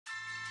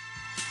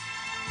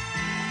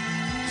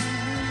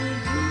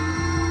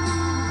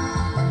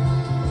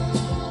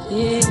Yeah,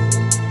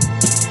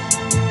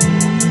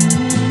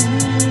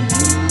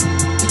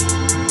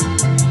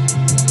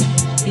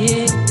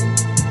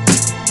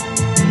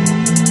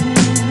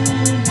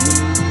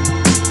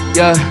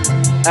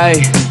 hey,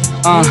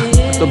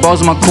 the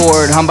ball's on my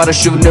court. I'm about to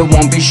shoot and it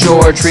won't be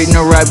short. Treating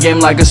the rap game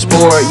like a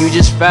sport. You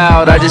just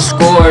fouled, I just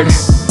scored.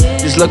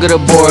 Just look at the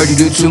board, you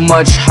do too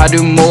much, I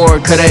do more.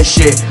 Cut that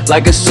shit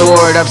like a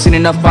sword. I've seen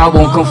enough, I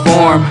won't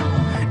conform.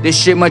 This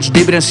shit much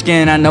deeper than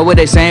skin. I know what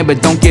they saying,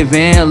 but don't give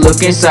in.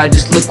 Look inside,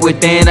 just look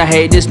within. I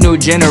hate this new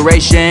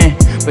generation,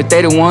 but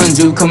they the ones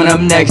who coming up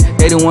next.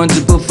 They the ones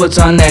who put foots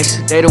on necks.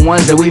 They the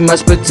ones that we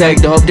must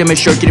protect. I hope they make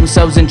sure keep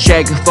themselves in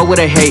check. Fuck what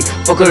they hate,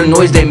 fuck all the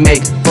noise they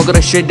make, fuck all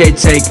the shit they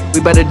take. We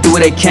better do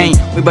what they can't,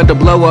 we about to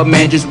blow up,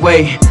 man, just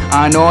wait.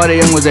 I know all the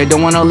young ones, they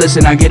don't wanna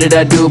listen, I get it,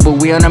 I do, but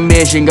we on a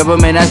mission.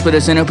 Government has put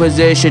us in a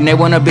position. They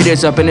wanna beat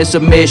us up in a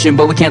submission,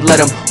 but we can't let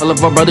them. All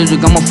of our brothers, we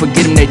gonna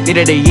forget them. They think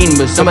that they eating,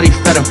 but somebody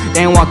fed them.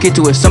 They ain't walk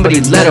into it,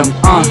 somebody let them.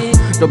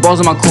 The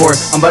ball's on my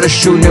court, I'm about to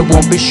shoot and it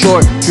won't be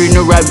short. Treating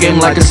the rap game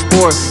like a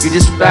sport. You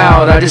just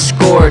fouled, I just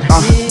scored.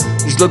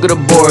 Just look at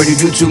the board, you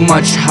do too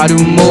much, I do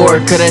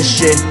more. Cut that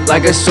shit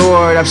like a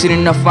sword. I've seen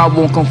enough, I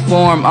won't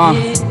conform.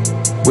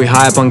 We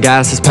high up on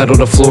gas, it's pedal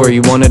to floor.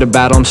 You wanted a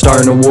battle, I'm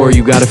starting a war.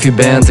 You got a few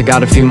bands, I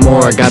got a few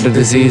more. I got a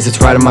disease, it's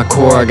right in my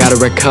core. I got a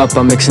red cup,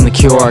 I'm mixing the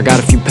cure. I got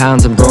a few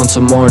pounds, I'm throwing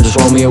some more. Just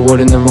roll me a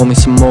wood and then roll me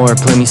some more.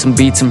 Play me some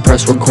beats and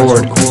press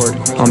record.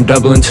 I'm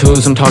doubling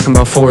twos, I'm talking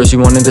about fours. You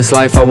wanted this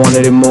life, I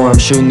wanted it more. I'm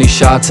shooting these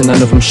shots and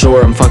none of them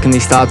short. I'm fucking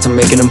these thoughts, I'm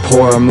making them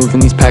pour. I'm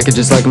moving these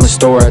packages like I'm a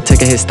store. I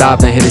take a hit,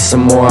 stop, and hit it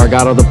some more. I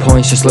got all the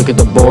points, just look at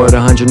the board.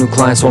 100 new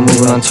clients while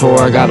moving on tour.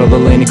 I got all the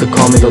lane, you could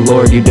call me the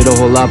Lord. You did a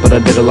whole lot, but I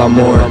did a lot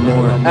more.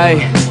 Hey,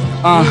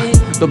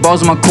 the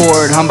ball's on my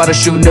court. I'm about to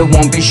shoot and it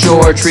won't be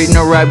short. Treating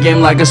the rap game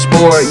like a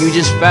sport. You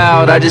just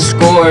fouled, I just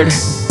scored.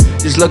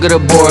 Just look at the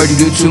board, you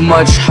do too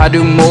much, I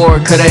do more.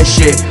 Cut that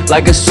shit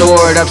like a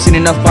sword. I've seen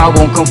enough, I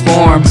won't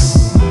conform.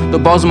 The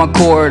ball's on my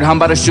court. I'm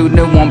about to shoot and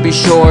it won't be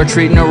short.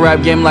 Treating the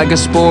rap game like a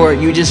sport.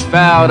 You just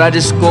fouled, I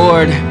just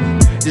scored.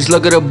 Just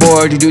look at the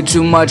board, you do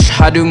too much,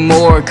 I do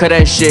more. Cut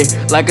that shit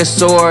like a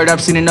sword. I've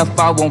seen enough,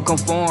 I won't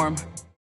conform.